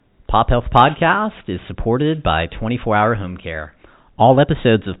Pop Health Podcast is supported by 24-Hour Home Care. All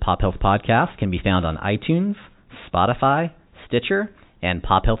episodes of Pop Health Podcast can be found on iTunes, Spotify, Stitcher, and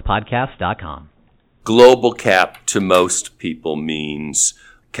pophealthpodcast.com. Global cap to most people means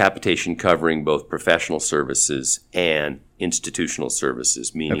capitation covering both professional services and institutional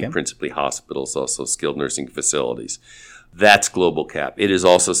services, meaning principally hospitals, also skilled nursing facilities. That's global cap. It is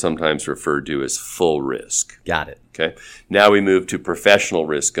also sometimes referred to as full risk. Got it. Okay. Now we move to professional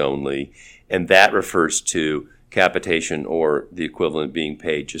risk only, and that refers to capitation or the equivalent being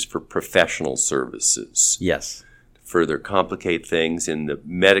paid just for professional services. Yes. To further complicate things, in the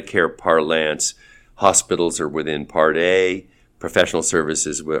Medicare parlance, hospitals are within Part A, professional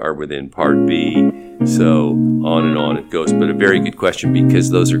services are within Part B, so on and on it goes. But a very good question, because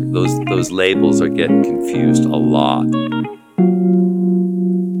those labels are getting confused a lot.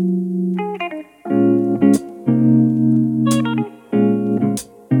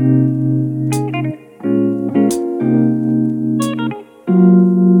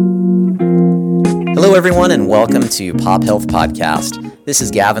 Hello, everyone, and welcome to Pop Health Podcast. This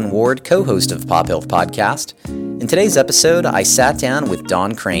is Gavin Ward, co-host of Pop Health Podcast. In today's episode, I sat down with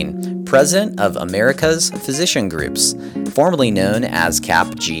Don Crane, president of America's Physician Groups, formerly known as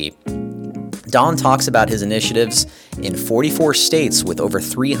CAPG. Don talks about his initiatives in 44 states with over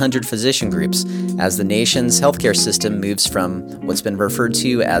 300 physician groups as the nation's healthcare system moves from what's been referred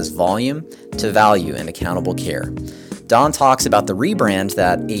to as volume to value in accountable care. Don talks about the rebrand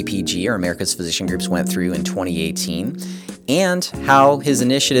that APG, or America's Physician Groups, went through in 2018, and how his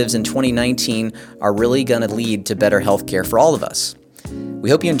initiatives in 2019 are really going to lead to better healthcare for all of us. We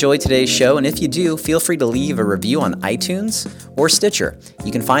hope you enjoyed today's show, and if you do, feel free to leave a review on iTunes or Stitcher.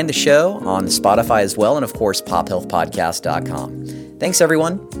 You can find the show on Spotify as well, and of course, pophealthpodcast.com. Thanks,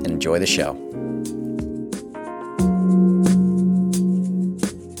 everyone, and enjoy the show.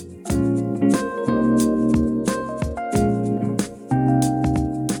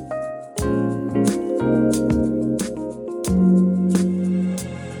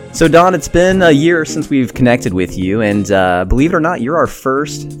 So, Don, it's been a year since we've connected with you, and believe it or not, you're our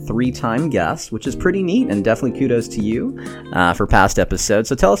first 3-time guest, which is pretty neat, and definitely kudos to you for past episodes.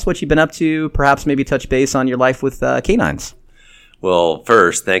 So tell us what you've been up to, perhaps maybe touch base on your life with canines. Well,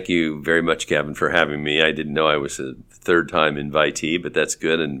 first, thank you very much, Gavin, for having me. I didn't know I was a third-time invitee, but that's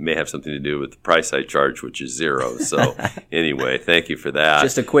good and may have something to do with the price I charge, which is $0. So anyway, thank you for that.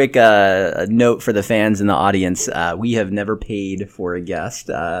 Just a quick note for the fans in the audience. We have never paid for a guest.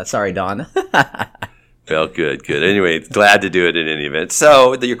 Sorry, Don. Well, good. Anyway, glad to do it in any event.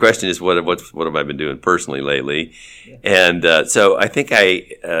 So your question is, what have I been doing personally lately? And so I think I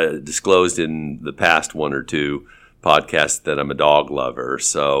disclosed in the past one or two podcasts that I'm a dog lover.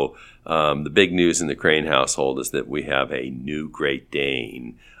 So the big news in the Crane household is that we have a new Great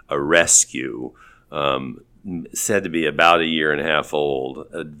Dane, a rescue, said to be about a year and a half old,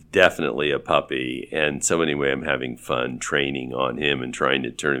 definitely a puppy. And so anyway, I'm having fun training on him and trying to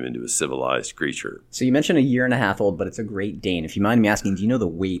turn him into a civilized creature. So you mentioned a year and a half old, but it's a Great Dane. If you mind me asking, do you know the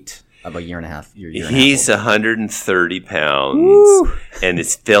weight of a year and a half? He's 130 pounds. Woo! And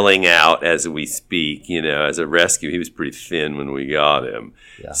is filling out as we speak. You know, as a rescue, he was pretty thin when we got him.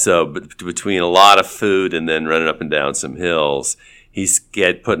 Yeah. So between a lot of food and then running up and down some hills, he's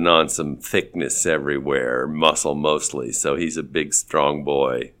putting on some thickness everywhere, muscle mostly. So he's a big, strong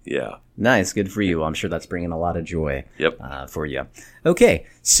boy. Yeah. Nice. Good for you. I'm sure that's bringing a lot of joy for you. Okay.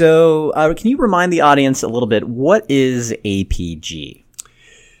 So can you remind the audience a little bit, what is APG?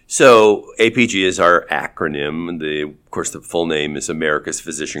 So APG is our acronym. Of course, the full name is America's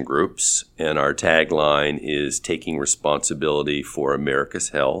Physician Groups, and our tagline is taking responsibility for America's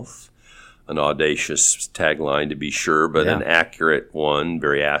health. An audacious tagline, to be sure, but an accurate one,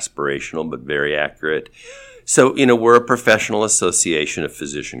 very aspirational, but very accurate. So, we're a professional association of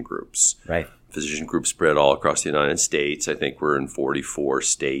physician groups. Right. Physician groups spread all across the United States. I think we're in 44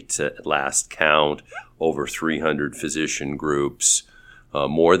 states at last count, over 300 physician groups.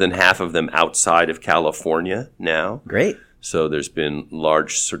 More than half of them outside of California now. Great. So there's been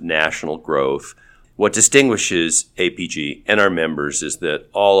large national growth. What distinguishes APG and our members is that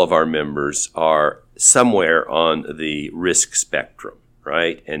all of our members are somewhere on the risk spectrum,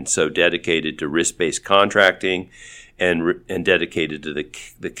 right? And so dedicated to risk-based contracting and dedicated to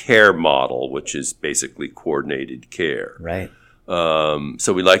the care model, which is basically coordinated care. Right.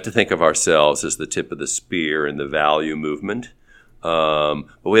 So we like to think of ourselves as the tip of the spear in the value movement. But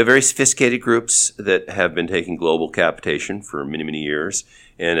we have very sophisticated groups that have been taking global capitation for many, many years.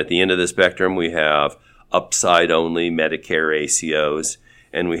 And at the end of the spectrum, we have upside-only Medicare ACOs,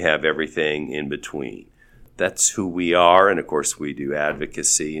 and we have everything in between. that's who we are. And of course, we do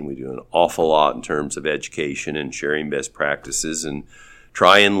advocacy, and we do an awful lot in terms of education and sharing best practices, and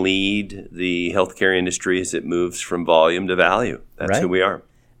try and lead the healthcare industry as it moves from volume to value. That's Right. who we are.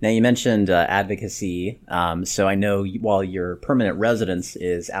 Now, you mentioned advocacy. So I know while your permanent residence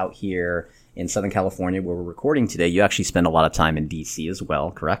is out here in Southern California, where we're recording today, you actually spend a lot of time in D.C. as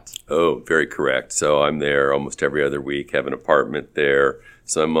well, correct? Oh, very correct. So I'm there almost every other week, have an apartment there.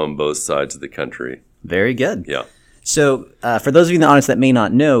 So I'm on both sides of the country. Very good. Yeah. So for those of you in the audience that may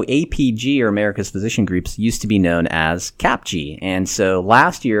not know, APG, or America's Physician Groups, used to be known as CAPG. And so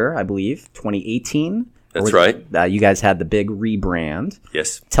last year, I believe, 2018. That's right. You guys had the big rebrand.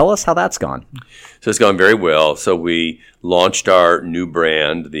 Yes. Tell us how that's gone. So it's gone very well. So we launched our new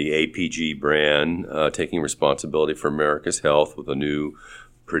brand, the APG brand, taking responsibility for America's health, with a new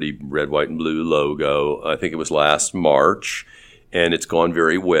pretty red, white, and blue logo. I think it was last March. And it's gone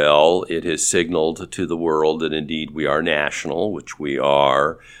very well. It has signaled to the world that indeed we are national, which we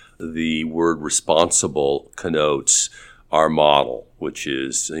are. The word responsible connotes our model, which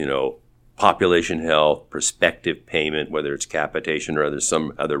is, population health, prospective payment, whether it's capitation or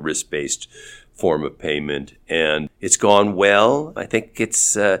some other risk-based form of payment. And it's gone well. I think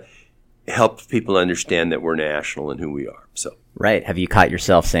it's helped people understand that we're national and who we are. So. Right. Have you caught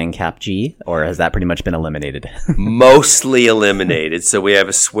yourself saying CAPG, or has that pretty much been eliminated? Mostly eliminated. So we have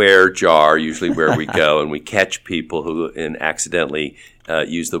a swear jar usually where we go, and we catch people who accidentally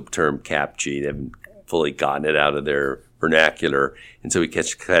use the term CAPG. They haven't fully gotten it out of their vernacular, and so we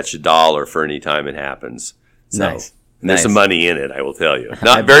catch $1 for any time it happens. So, Nice. And there's Nice. some money in it, I will tell you.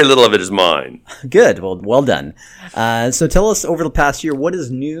 Not very little of it is mine. Good. Well done. So tell us, over the past year, what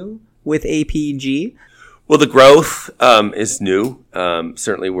is new with APG? Well, the growth is new.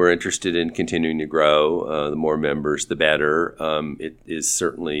 Certainly, we're interested in continuing to grow. The more members, the better. It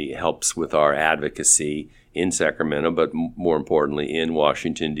certainly helps with our advocacy in Sacramento, but more importantly, in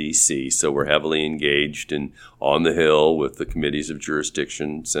Washington, D.C. So we're heavily engaged and on the Hill with the committees of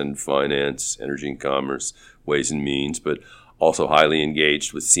jurisdiction, Senate Finance, Energy and Commerce, Ways and Means, but also highly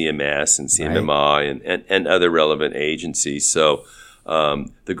engaged with CMS and CMMI and other relevant agencies. So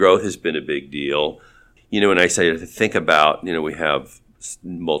the growth has been a big deal. When I say to think about, we have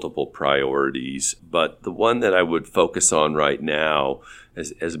multiple priorities, but the one that I would focus on right now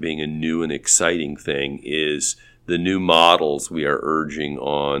as being a new and exciting thing is the new models we are urging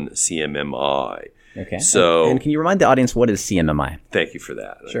on CMMI. Okay. So, and can you remind the audience, what is CMMI? Thank you for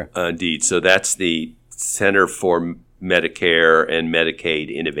that. Sure. Indeed. So that's the Center for Medicare and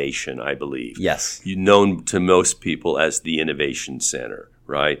Medicaid Innovation, I believe. Yes. Known to most people as the Innovation Center,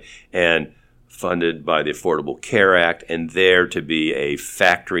 right? And funded by the Affordable Care Act, and there to be a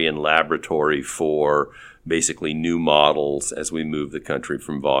factory and laboratory for basically new models as we move the country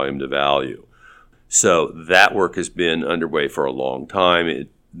from volume to value. So that work has been underway for a long time.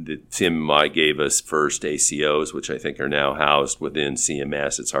 The CMMI gave us first ACOs, which I think are now housed within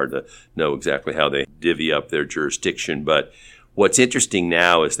CMS. It's hard to know exactly how they divvy up their jurisdiction. But what's interesting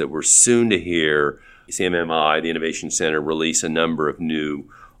now is that we're soon to hear CMMI, the Innovation Center, release a number of new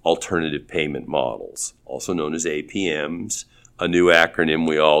alternative payment models, also known as APMs, a new acronym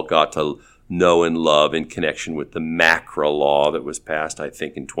we all got to know and love in connection with the MACRA law that was passed, I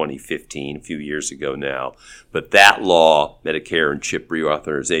think, in 2015, a few years ago now. But that law, Medicare and CHIP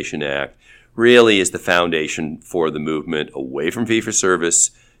Reauthorization Act, really is the foundation for the movement away from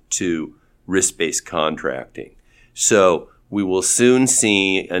fee-for-service to risk-based contracting. So we will soon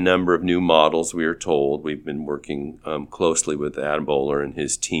see a number of new models, we are told. We've been working closely with Adam Bowler and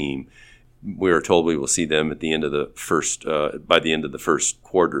his team. We are told we will see them at the end of the by the end of the first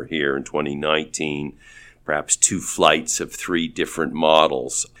quarter here in 2019, perhaps 2 flights of 3 different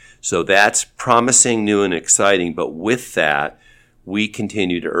models. So that's promising, new, and exciting. But with that, we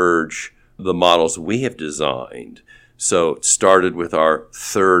continue to urge the models we have designed. So it started with our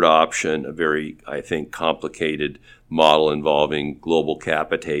third option, a very, I think, complicated model involving global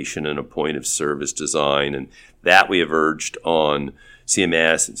capitation and a point of service design. And that we have urged on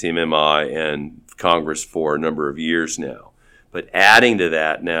CMS and CMMI and Congress for a number of years now. But adding to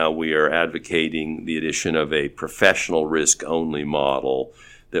that now, we are advocating the addition of a professional risk-only model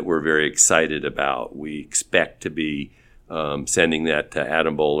that we're very excited about. We expect to be sending that to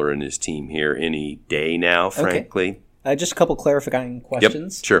Adam Bowler and his team here any day now, frankly. Okay. Just a couple clarifying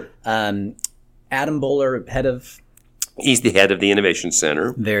questions. Yep, sure. Adam Bowler, head of... He's the head of the Innovation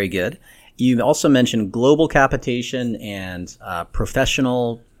Center. Very good. You also mentioned global capitation and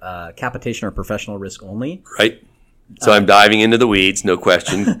professional capitation or professional risk only. Right. So I'm diving into the weeds, no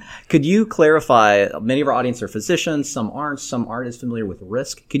question. Could you clarify, many of our audience are physicians, some aren't as familiar with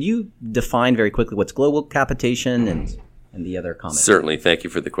risk. Could you define very quickly what's global capitation and the other comments? Certainly. Thank you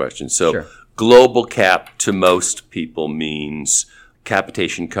for the question. So Sure. global cap to most people means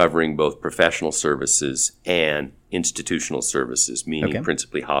capitation covering both professional services and institutional services, meaning Okay.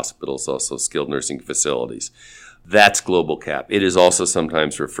 principally hospitals, also skilled nursing facilities. That's global cap. It is also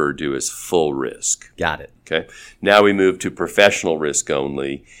sometimes referred to as full risk. Got it. Okay. Now we move to professional risk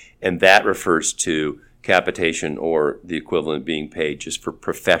only, and that refers to capitation or the equivalent being paid just for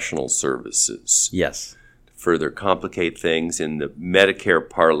professional services. Yes. Further complicate things, in the Medicare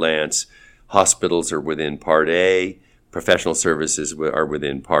parlance, hospitals are within Part A, professional services are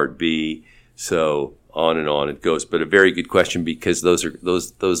within Part B, so on and on it goes. But a very good question, because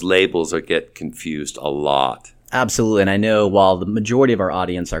those labels get confused a lot. Absolutely. And I know while the majority of our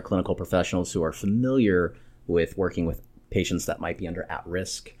audience are clinical professionals who are familiar with working with patients that might be under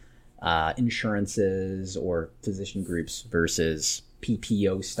at-risk insurances or physician groups versus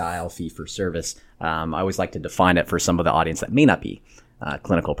PPO style fee-for-service, I always like to define it for some of the audience that may not be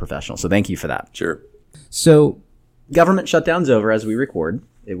clinical professionals. So thank you for that. Sure. So government shutdown's over as we record.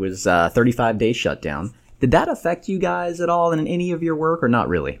 It was a 35-day shutdown. Did that affect you guys at all in any of your work or not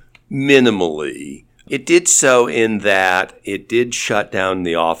really? Minimally. It did so in that it did shut down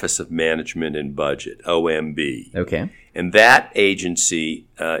the Office of Management and Budget, OMB. Okay. And that agency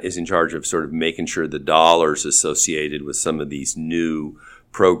is in charge of sort of making sure the dollars associated with some of these new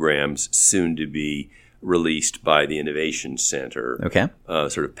programs soon to be released by the Innovation Center, Okay.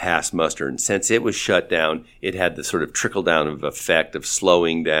 sort of pass muster. And since it was shut down, it had the sort of trickle-down of effect of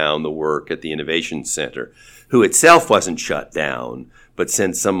slowing down the work at the Innovation Center, who itself wasn't shut down, but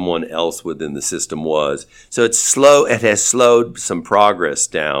since someone else within the system was. So it has slowed some progress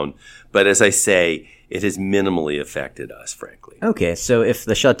down, but as I say, it has minimally affected us, frankly. Okay. So if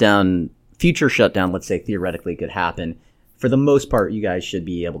the future shutdown, let's say theoretically could happen, for the most part, you guys should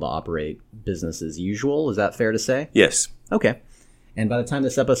be able to operate business as usual. Is that fair to say? Yes, Okay. And by the time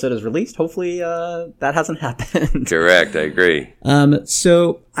this episode is released, hopefully that hasn't happened. correct. I agree.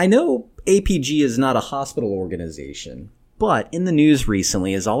 So I know APG is not a hospital organization, but in the news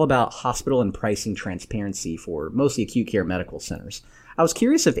recently is all about hospital and pricing transparency for mostly acute care medical centers. I was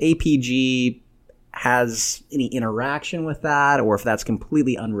curious if APG has any interaction with that or if that's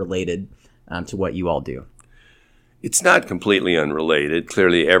completely unrelated to what you all do. It's not completely unrelated.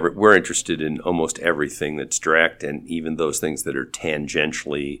 Clearly, we're interested in almost everything that's direct and even those things that are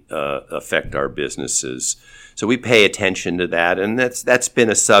tangentially affect our businesses. So we pay attention to that, and that's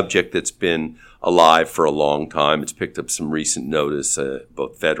been a subject that's been alive for a long time. It's picked up some recent notice,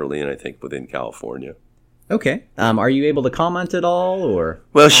 both federally and I think within California. Okay. Are you able to comment at all, or?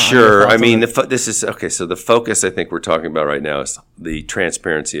 Well, sure. I mean, the this is okay. So the focus I think we're talking about right now is the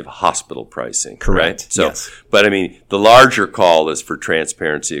transparency of hospital pricing. Correct. Right? So, yes. but I mean, the larger call is for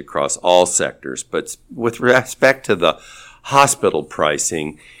transparency across all sectors. But with respect to the hospital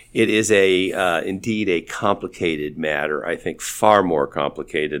pricing, it is indeed a complicated matter. I think far more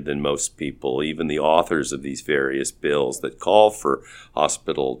complicated than most people, even the authors of these various bills that call for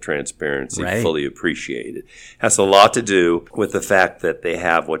hospital transparency, Right. fully appreciate it. Has a lot to do with the fact that they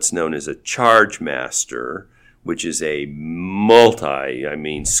have what's known as a charge master, which is a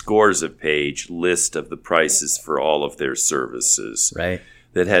scores of page list of the prices for all of their services. Right.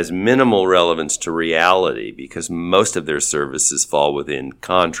 That has minimal relevance to reality because most of their services fall within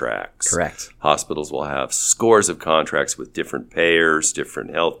contracts. Correct. Hospitals will have scores of contracts with different payers,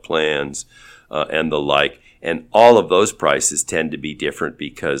 different health plans, and the like. And all of those prices tend to be different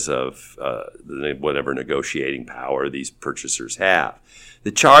because of whatever negotiating power these purchasers have.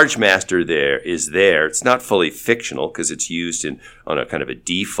 The charge master there. It's not fully fictional because it's used on a kind of a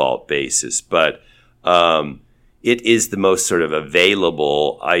default basis, but it is the most sort of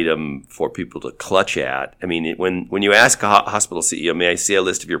available item for people to clutch at. I mean, when you ask a hospital CEO, may I see a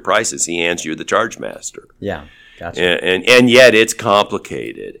list of your prices? He hands you the charge master. Yeah. Gotcha. And yet it's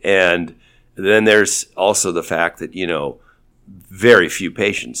complicated. And then there's also the fact that, very few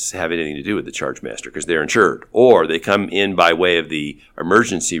patients have anything to do with the charge master because they're insured, or they come in by way of the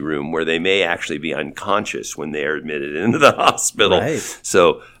emergency room where they may actually be unconscious when they are admitted into the hospital. Right.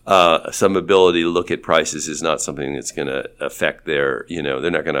 So some ability to look at prices is not something that's going to affect they're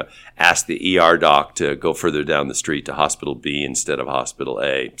not going to ask the ER doc to go further down the street to hospital B instead of hospital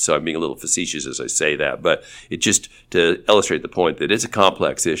A. So I'm being a little facetious as I say that, but it just to illustrate the point that it's a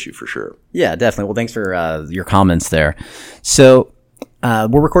complex issue for sure. Yeah, definitely. Well, thanks for your comments there. So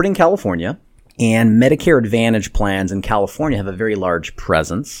we're recording in California, and Medicare Advantage plans in California have a very large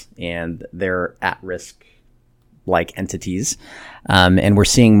presence, and they're at-risk like entities. And we're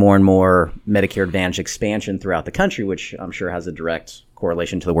seeing more and more Medicare Advantage expansion throughout the country, which I'm sure has a direct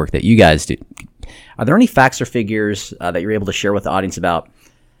correlation to the work that you guys do. Are there any facts or figures that you're able to share with the audience about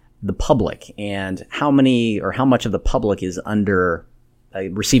the public and how much of the public is under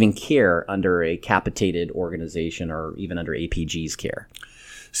receiving care under a capitated organization or even under APG's care?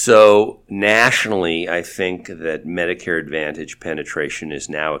 So nationally, I think that Medicare Advantage penetration has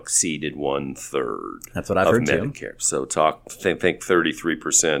now exceeded 1/3. That's what I've heard Medicare. So think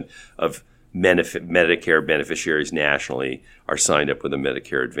 33% of Medicare beneficiaries nationally are signed up with a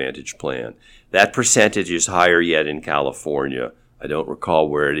Medicare Advantage plan. That percentage is higher yet in California. I don't recall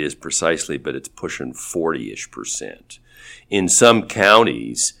where it is precisely, but it's pushing 40-ish%. In some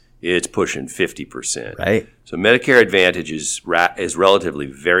counties, it's pushing 50%. Right. So Medicare Advantage is relatively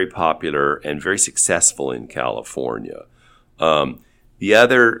very popular and very successful in California. The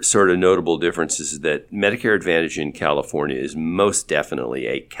other sort of notable difference is that Medicare Advantage in California is most definitely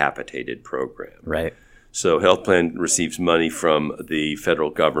a capitated program. Right. So health plan receives money from the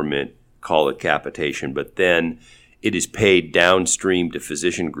federal government, call it capitation, but then it is paid downstream to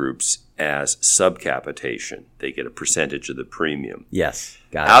physician groups as subcapitation. They get a percentage of the premium. Yes,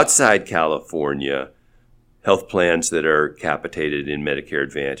 got it. Outside California, health plans that are capitated in Medicare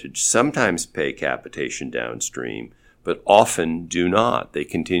Advantage sometimes pay capitation downstream, but often do not. They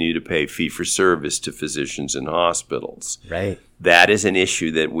continue to pay fee-for-service to physicians and hospitals. Right. That is an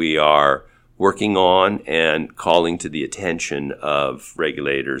issue that we are working on and calling to the attention of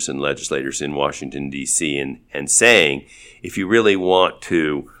regulators and legislators in Washington, D.C., and saying, if you really want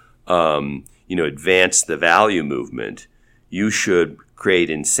to advance the value movement, you should create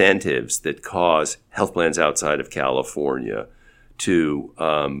incentives that cause health plans outside of California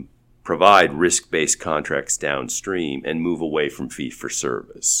to provide risk-based contracts downstream and move away from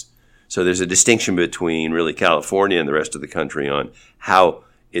fee-for-service. So there's a distinction between really California and the rest of the country on how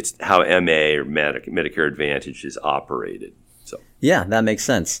MA or Medicare Advantage is operated. So yeah, that makes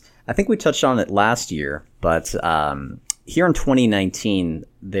sense. I think we touched on it last year, but here in 2019,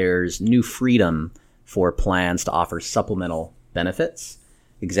 there's new freedom for plans to offer supplemental benefits.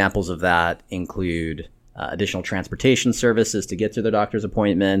 Examples of that include additional transportation services to get to their doctor's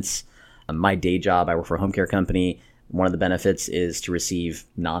appointments. My day job, I work for a home care company. One of the benefits is to receive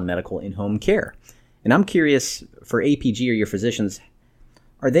non-medical in-home care. And I'm curious, for APG or your physicians,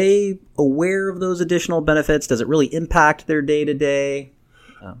 are they aware of those additional benefits? Does it really impact their day-to-day?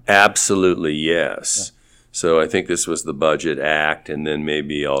 Absolutely, yes. Yeah. So I think this was the Budget Act, and then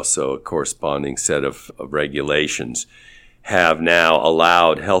maybe also a corresponding set of regulations have now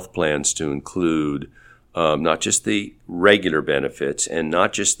allowed health plans to include not just the regular benefits and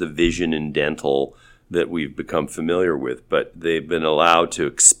not just the vision and dental that we've become familiar with, but they've been allowed to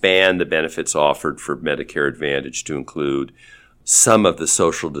expand the benefits offered for Medicare Advantage to include some of the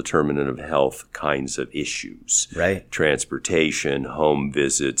social determinant of health kinds of issues. Right. Transportation, home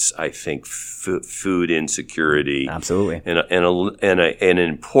visits, I think food insecurity. Absolutely. And an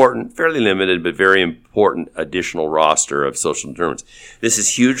important, fairly limited, but very important additional roster of social determinants. This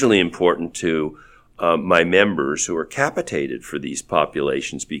is hugely important to my members who are capitated for these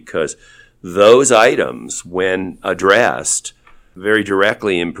populations because those items, when addressed, very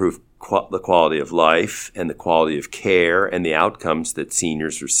directly improve the quality of life and the quality of care and the outcomes that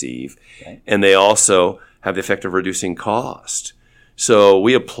seniors receive. Okay. And they also have the effect of reducing cost. So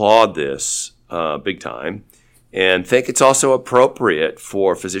we applaud this big time and think it's also appropriate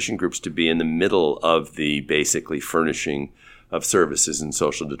for physician groups to be in the middle of the basically furnishing of services and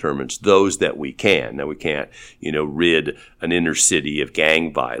social determinants, those that we can. Now, we can't, rid an inner city of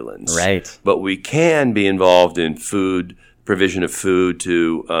gang violence. Right. But we can be involved in provision of food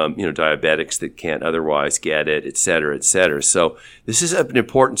to, diabetics that can't otherwise get it, et cetera, et cetera. So this is an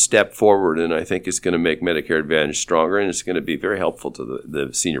important step forward, and I think it's going to make Medicare Advantage stronger, and it's going to be very helpful to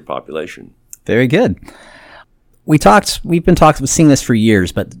the senior population. Very good. We've been seeing this for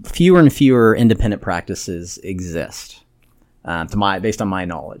years, but fewer and fewer independent practices exist. Based on my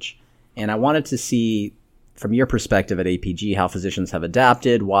knowledge. And I wanted to see, from your perspective at APG, how physicians have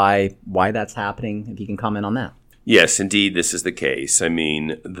adapted, why that's happening, if you can comment on that. Yes, indeed, this is the case. I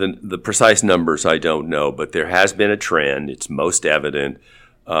mean, the precise numbers I don't know, but there has been a trend. It's most evident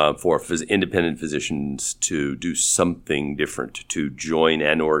for independent physicians to do something different, to join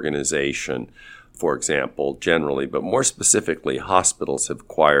an organization, for example, generally, but more specifically, hospitals have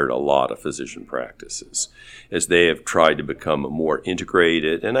acquired a lot of physician practices as they have tried to become more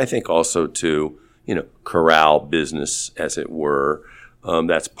integrated, and I think also to, corral business, as it were.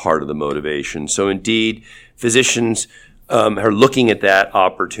 That's part of the motivation. So indeed, physicians are looking at that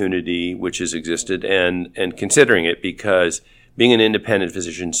opportunity which has existed and considering it, because being an independent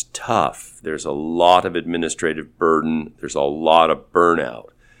physician is tough. There's a lot of administrative burden. There's a lot of burnout.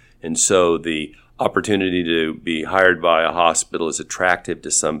 And so the opportunity to be hired by a hospital is attractive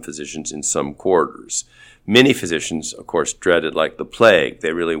to some physicians in some quarters. Many physicians, of course, dread it like the plague.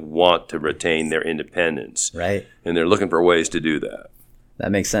 They really want to retain their independence. Right. And they're looking for ways to do that.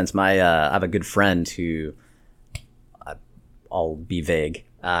 That makes sense. I have a good friend who, I'll be vague.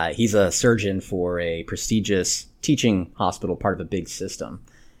 He's a surgeon for a prestigious teaching hospital, part of a big system.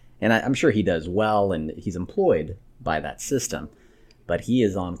 And I'm sure he does well, and he's employed by that system. But he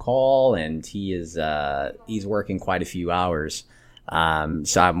is on call, and he's working quite a few hours.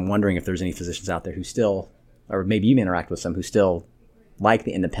 So I'm wondering if there's any physicians out there who still, or maybe you interact with some, who still like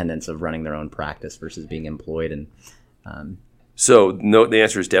the independence of running their own practice versus being employed. And So no, the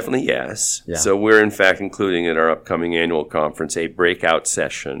answer is definitely yes. Yeah. So we're in fact including in our upcoming annual conference a breakout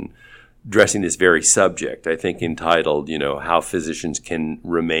session addressing this very subject, I think entitled, How Physicians Can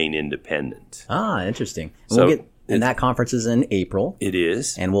Remain Independent. Interesting. So and that conference is in April. It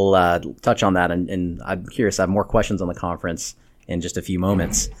is. And we'll touch on that. And I'm curious, I have more questions on the conference in just a few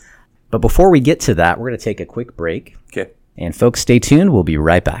moments. But before we get to that, we're going to take a quick break. Okay. And folks, stay tuned. We'll be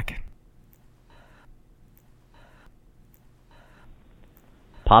right back.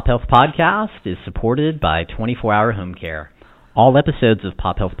 Pop Health Podcast is supported by 24-Hour Home Care. All episodes of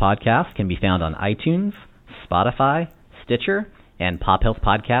Pop Health Podcast can be found on iTunes, Spotify, Stitcher, and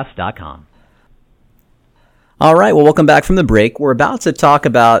pophealthpodcast.com. All right, well, welcome back from the break. We're about to talk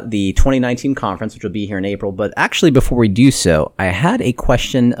about the 2019 conference, which will be here in April. But actually, before we do so, I had a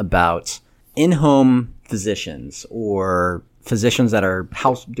question about in-home physicians or physicians that are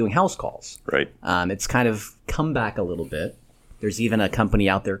doing house calls. Right. It's kind of come back a little bit. There's even a company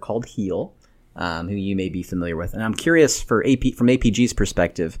out there called Heal, who you may be familiar with. And I'm curious, from APG's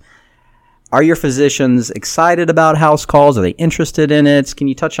perspective, are your physicians excited about house calls? Are they interested in it? Can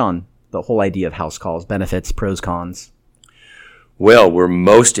you touch on the whole idea of house calls, benefits, pros, cons? Well, we're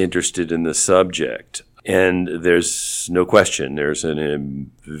most interested in the subject. And there's no question, there's a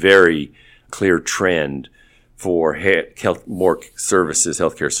very clear trend for more services,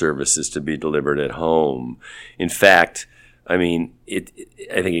 healthcare services to be delivered at home. In fact, I think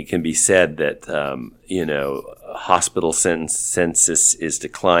it can be said that, hospital census is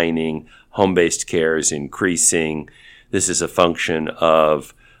declining, home-based care is increasing. This is a function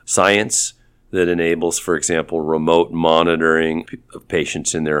of science that enables, for example, remote monitoring of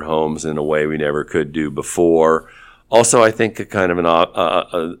patients in their homes in a way we never could do before. Also, I think a kind of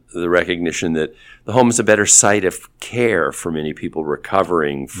the recognition that the home is a better site of care for many people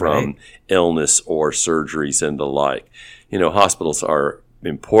recovering from illness or surgeries and the like. Hospitals are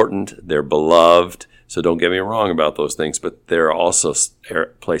important, they're beloved, so don't get me wrong about those things, but there are also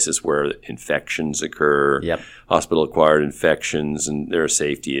places where infections occur, hospital-acquired infections, and there are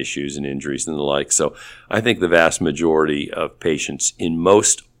safety issues and injuries and the like. So I think the vast majority of patients in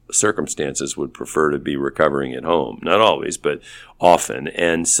most circumstances would prefer to be recovering at home. Not always, but often.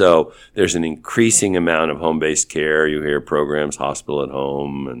 And so there's an increasing amount of home-based care. You hear programs, hospital at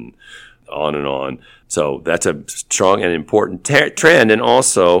home, and on and on. So that's a strong and important trend. And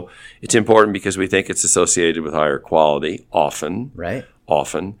also, it's important because we think it's associated with higher quality, often. Right.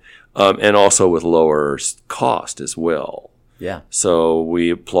 Often. And also with lower cost as well. Yeah. So we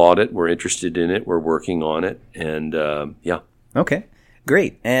applaud it. We're interested in it. We're working on it. And Okay.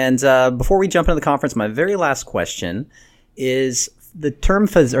 Great. And before we jump into the conference, my very last question is the term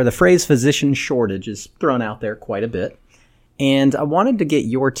the phrase physician shortage is thrown out there quite a bit. And I wanted to get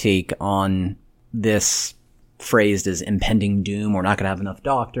your take on this phrased as impending doom. We're not going to have enough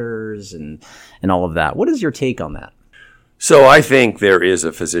doctors and all of that. What is your take on that? So I think there is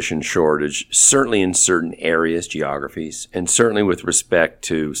a physician shortage, certainly in certain areas, geographies, and certainly with respect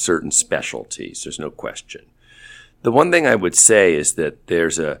to certain specialties. There's no question. The one thing I would say is that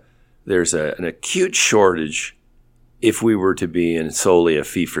there's an acute shortage if we were to be in solely a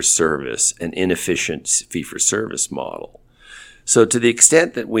fee-for-service, an inefficient fee-for-service model. So to the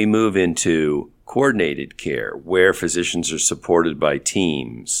extent that we move into coordinated care, where physicians are supported by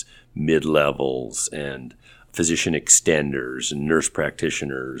teams, mid-levels, and physician extenders, and nurse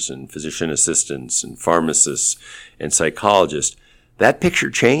practitioners, and physician assistants, and pharmacists, and psychologists, that picture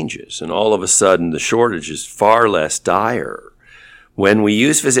changes, and all of a sudden the shortage is far less dire. When we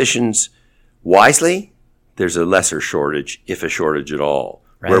use physicians wisely, there's a lesser shortage, if a shortage at all.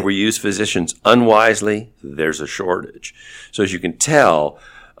 Right. Where we use physicians unwisely, there's a shortage. So as you can tell,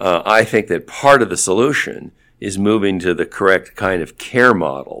 I think that part of the solution is moving to the correct kind of care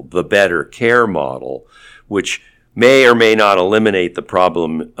model, the better care model, which may or may not eliminate the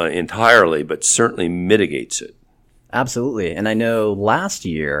problem entirely, but certainly mitigates it. Absolutely. And I know last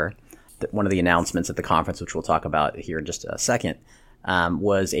year, one of the announcements at the conference, which we'll talk about here in just a second,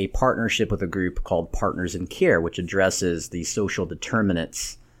 was a partnership with a group called Partners in Care, which addresses the social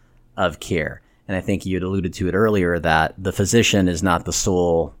determinants of care. And I think you had alluded to it earlier that the physician is not the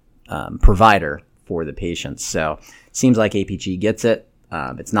sole provider for the patients. So it seems like APG gets it.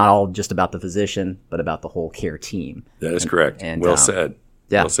 It's not all just about the physician, but about the whole care team. That is correct. And well said.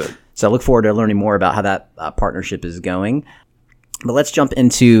 Yeah. Well said. So I look forward to learning more about how that partnership is going. But let's jump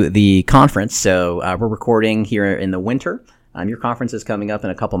into the conference. So we're recording here in the winter. Your conference is coming up in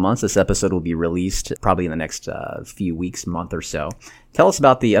a couple months. This episode will be released probably in the next few weeks, month or so. Tell us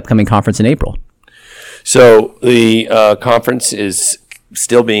about the upcoming conference in April. So the conference is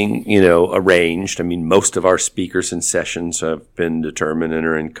still being, arranged. I mean, most of our speakers and sessions have been determined and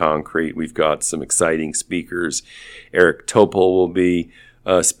are in concrete. We've got some exciting speakers. Eric Topol will be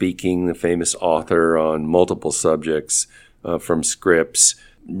speaking, the famous author on multiple subjects from Scripps.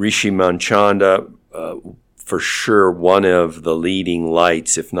 Rishi Manchanda, for sure one of the leading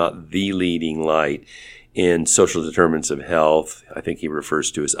lights, if not the leading light, in social determinants of health. I think he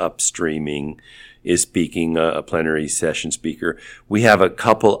refers to as upstreaming, is speaking, a plenary session speaker. We have a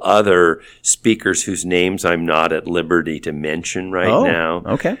couple other speakers whose names I'm not at liberty to mention now.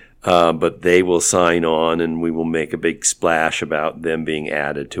 Okay. But they will sign on, and we will make a big splash about them being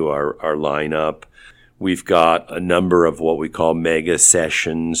added to our lineup. We've got a number of what we call mega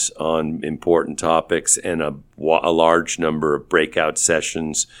sessions on important topics and a large number of breakout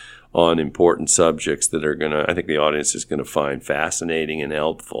sessions on important subjects that I think the audience is going to find fascinating and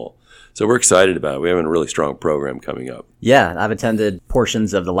helpful. So we're excited about it. We have a really strong program coming up. Yeah, I've attended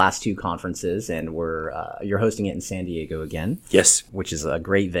portions of the last two conferences, and you're hosting it in San Diego again. Yes. Which is a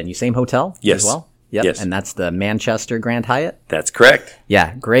great venue. Same hotel yes. as well? Yep. Yes. And that's the Manchester Grand Hyatt? That's correct.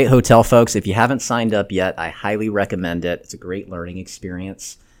 Yeah, great hotel, folks. If you haven't signed up yet, I highly recommend it. It's a great learning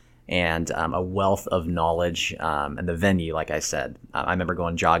experience and a wealth of knowledge. And the venue, like I said, I remember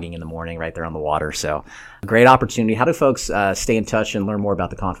going jogging in the morning right there on the water. So great opportunity. How do folks stay in touch and learn more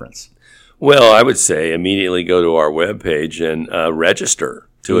about the conference? Well, I would say immediately go to our webpage and register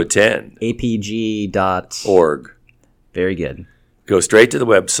to attend. apg.org. Very good. Go straight to the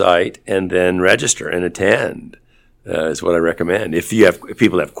website and then register and attend is what I recommend. If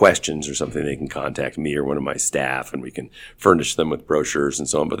people have questions or something, they can contact me or one of my staff, and we can furnish them with brochures and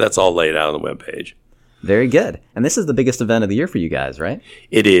so on. But that's all laid out on the webpage. Very good. And this is the biggest event of the year for you guys, right?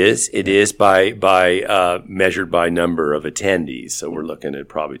 It is. It is by measured by number of attendees. So we're looking at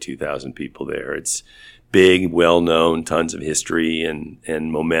probably 2,000 people there. It's big, well-known, tons of history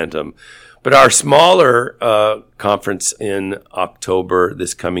and momentum. But our smaller conference in October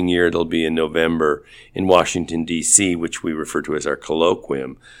this coming year, it'll be in November in Washington, D.C., which we refer to as our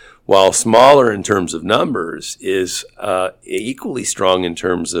colloquium. While smaller in terms of numbers, is equally strong in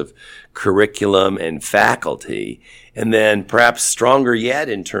terms of curriculum and faculty, and then perhaps stronger yet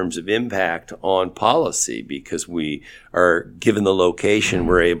in terms of impact on policy, because we are, given the location,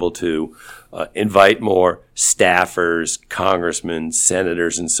 we're able to invite more staffers, congressmen,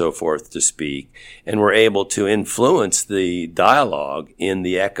 senators, and so forth to speak, and we're able to influence the dialogue in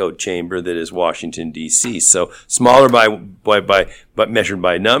the echo chamber that is Washington, D.C. So smaller but measured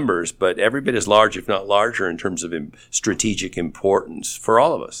by numbers, but every bit as large, if not larger, in terms of strategic importance for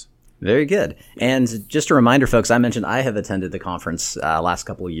all of us. Very good. And just a reminder, folks, I mentioned I have attended the conference last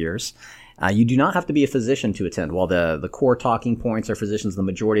couple of years. You do not have to be a physician to attend. While the core talking points are physicians, the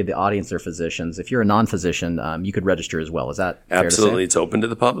majority of the audience are physicians. If you're a non-physician, you could register as well. Is that fair to say? Absolutely. It's open to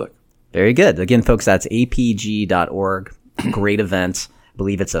the public. Very good. Again, folks, that's apg.org. Great event. I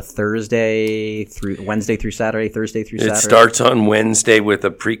believe it's a Wednesday through Saturday. It starts on Wednesday with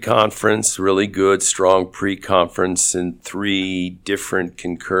a pre-conference, really good, strong pre-conference, and 3 different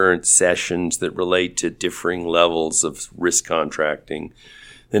concurrent sessions that relate to differing levels of risk contracting.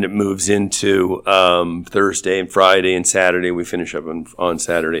 Then it moves into Thursday and Friday and Saturday. We finish up on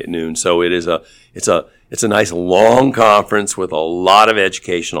Saturday at noon. So it's a nice long conference with a lot of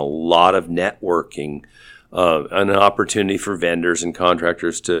education, a lot of networking, an opportunity for vendors and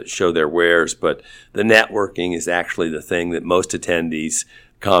contractors to show their wares. But the networking is actually the thing that most attendees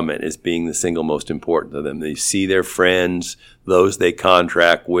comment as being the single most important to them. They see their friends, those they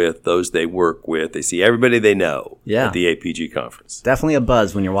contract with, those they work with. They see everybody they know at the APG conference. Definitely a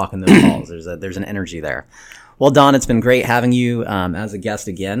buzz when you're walking those halls. There's an energy there. Well, Don, it's been great having you as a guest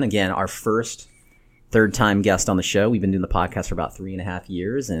again. Again, our third-time guest on the show. We've been doing the podcast for about 3.5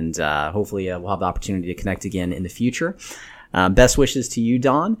 years, and hopefully we'll have the opportunity to connect again in the future. Best wishes to you,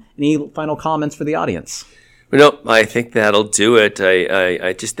 Don. Any final comments for the audience? No, I think that'll do it.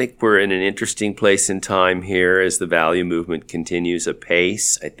 I just think we're in an interesting place in time here as the value movement continues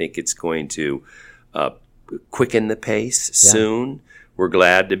apace. I think it's going to quicken the pace soon. We're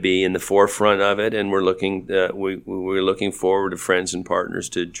glad to be in the forefront of it, and we're looking forward to friends and partners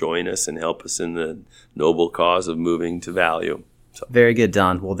to join us and help us in the noble cause of moving to value. So. Very good,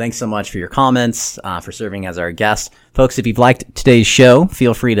 Don. Well, thanks so much for your comments, for serving as our guest. Folks, if you've liked today's show,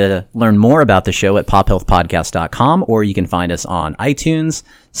 feel free to learn more about the show at pophealthpodcast.com, or you can find us on iTunes,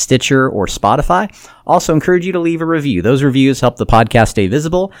 Stitcher, or Spotify. Also encourage you to leave a review. Those reviews help the podcast stay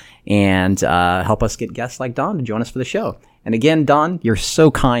visible and help us get guests like Don to join us for the show. And again, Don, you're so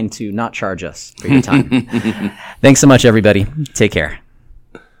kind to not charge us for your time. Thanks so much, everybody. Take care.